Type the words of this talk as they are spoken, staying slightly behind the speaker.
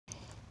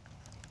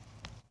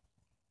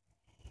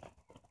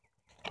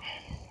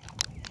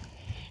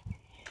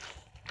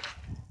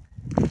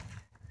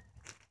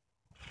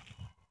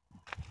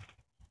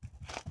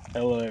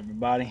Hello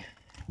everybody,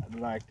 I'd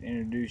like to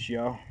introduce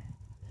y'all to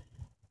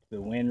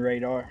the wind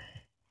radar.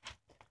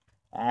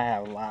 I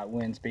have a light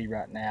wind speed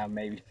right now,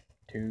 maybe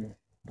 2-4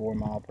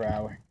 miles per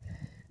hour.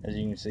 As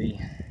you can see,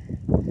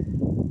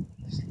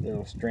 this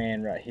little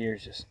strand right here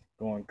is just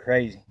going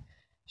crazy,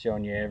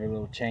 showing you every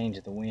little change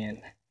of the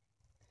wind.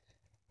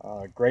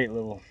 Great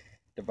little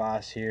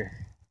device here.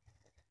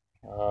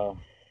 The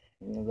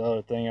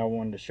other thing I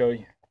wanted to show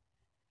you,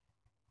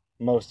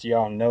 most of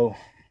y'all know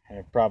and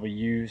have probably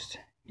used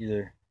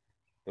either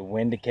the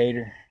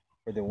windicator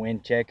or the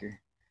wind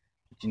checker.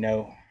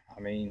 But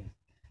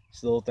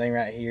this little thing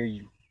right here,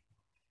 you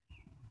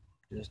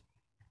just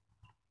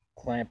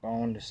clamp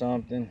on to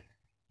something.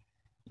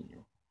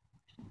 You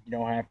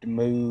don't have to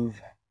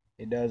move.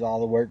 It does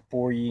all the work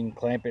for you. You can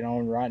clamp it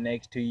on right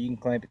next to you. You can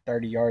clamp it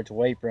 30 yards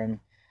away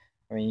from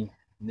you.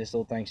 This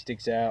little thing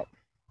sticks out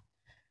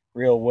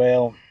real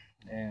well,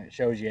 and it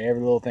shows you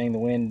every little thing the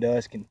wind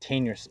does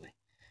continuously.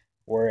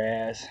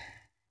 Whereas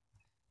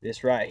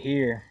this right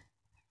here,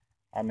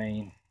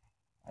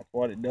 that's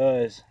what it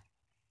does.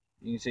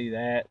 You can see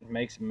that it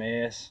makes a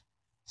mess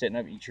setting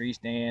up your tree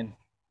stand.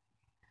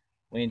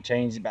 Wind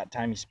changes about the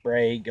time you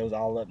spray, it goes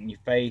all up in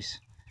your face,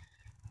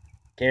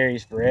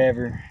 carries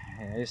forever.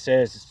 And it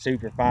says it's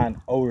super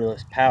fine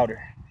odorless powder.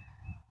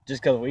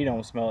 Just because we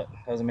don't smell it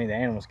doesn't mean the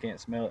animals can't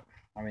smell it.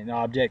 The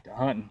object of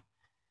hunting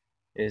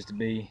is to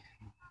be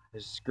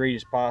as discreet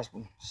as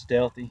possible,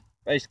 stealthy,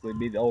 basically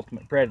be the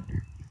ultimate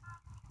predator.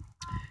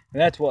 And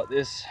that's what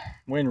this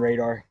wind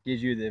radar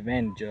gives you the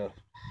advantage of.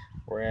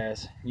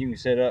 Whereas you can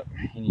set up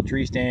in your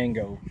tree stand,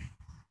 go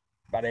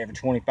about every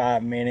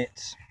 25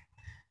 minutes,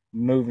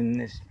 moving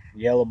this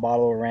yellow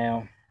bottle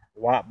around,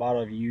 white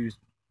bottle if you use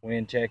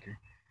wind checker.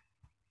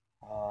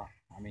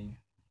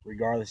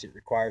 Regardless, it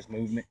requires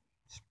movement,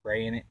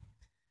 spraying it.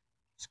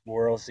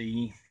 Squirrels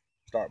see,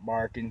 start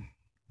barking,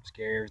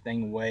 scare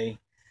everything away.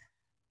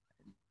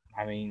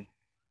 9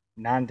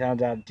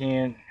 times out of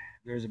 10, if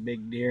there's a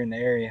big deer in the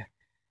area,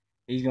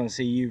 he's going to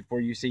see you before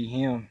you see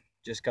him,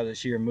 just because of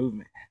sheer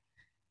movement.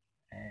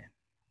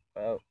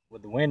 And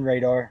with the wind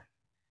radar,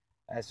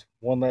 that's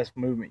one less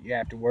movement you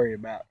have to worry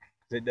about,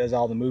 because it does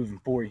all the moving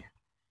for you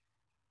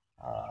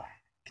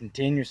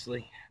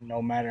continuously.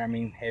 No matter,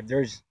 if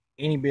there's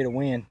any bit of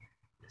wind,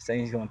 this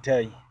thing's going to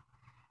tell you,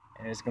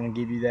 and it's going to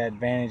give you that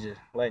advantage of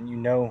letting you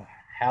know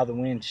how the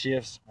wind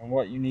shifts and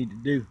what you need to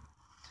do.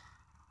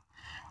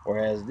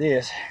 Whereas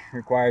this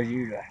requires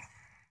you to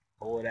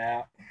pull it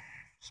out,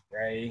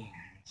 spray,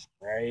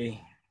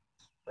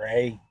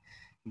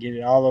 get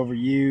it all over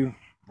you,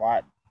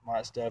 white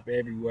stuff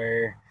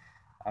everywhere.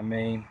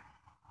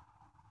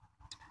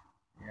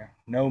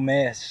 No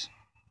mess,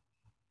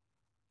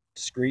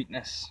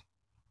 discreetness.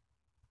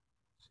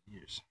 You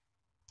just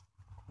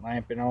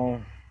clamp it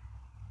on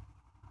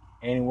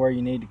anywhere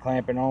you need to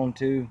clamp it on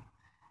to.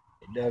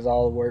 It does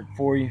all the work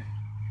for you.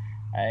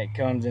 It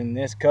comes in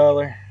this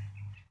color.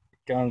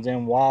 It comes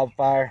in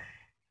wildfire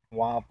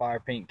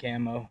pink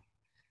camo.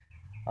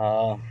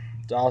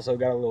 It's also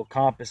got a little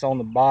compass on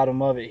the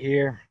bottom of it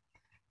here,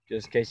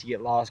 just in case you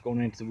get lost going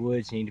into the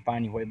woods. You need to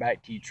find your way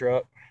back to your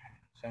truck.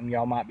 Some of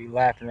y'all might be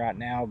laughing right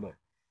now, but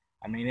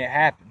it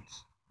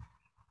happens.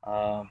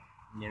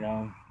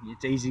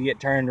 It's easy to get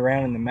turned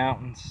around in the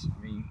mountains.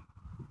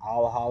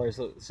 All the hollers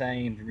look the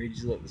same, the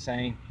ridges look the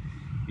same.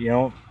 If you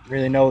don't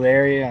really know the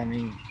area,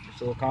 this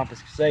little compass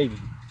can save you.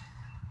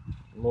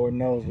 Lord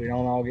knows we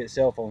don't all get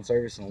cell phone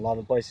service in a lot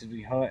of places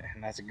we hunt,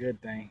 and that's a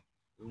good thing.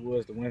 If it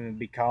was, the women would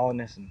be calling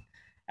us and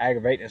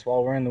aggravating us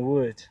while we're in the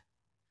woods.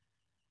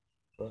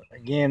 But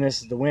again,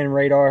 this is the wind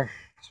radar.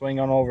 Swing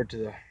on over to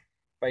the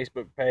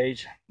Facebook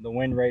page, the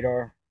wind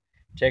radar.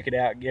 Check it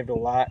out, give it a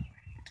like.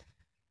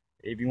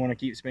 If you want to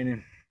keep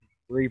spending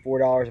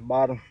 $3-4 a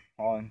bottle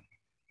on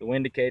the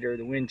windicator or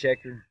the wind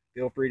checker,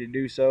 feel free to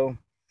do so.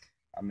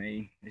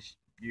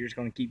 You're just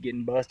going to keep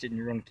getting busted, and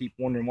you're going to keep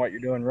wondering what you're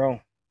doing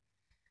wrong.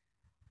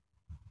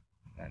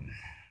 And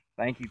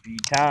thank you for your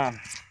time.